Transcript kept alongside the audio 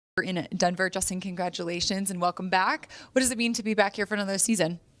in Denver. Justin, congratulations and welcome back. What does it mean to be back here for another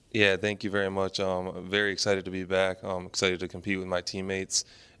season? Yeah, thank you very much. I'm very excited to be back. I'm excited to compete with my teammates,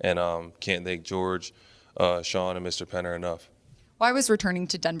 and can't thank George, Sean, and Mr. Penner enough. Why was returning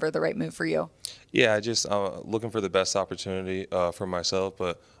to Denver the right move for you? Yeah, I just looking for the best opportunity for myself,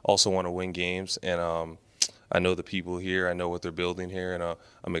 but also want to win games. And I know the people here. I know what they're building here, and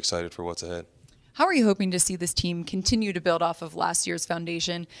I'm excited for what's ahead. How are you hoping to see this team continue to build off of last year's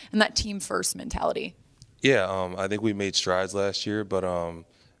foundation and that team-first mentality? Yeah, I think we made strides last year, but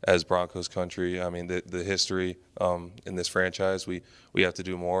as Broncos country, I mean, the history in this franchise, we have to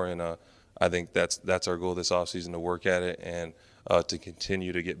do more, and I think that's our goal this offseason, to work at it and to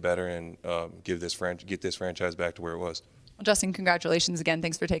continue to get better and get this franchise back to where it was. Well, Justin, congratulations again.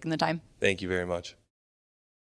 Thanks for taking the time. Thank you very much.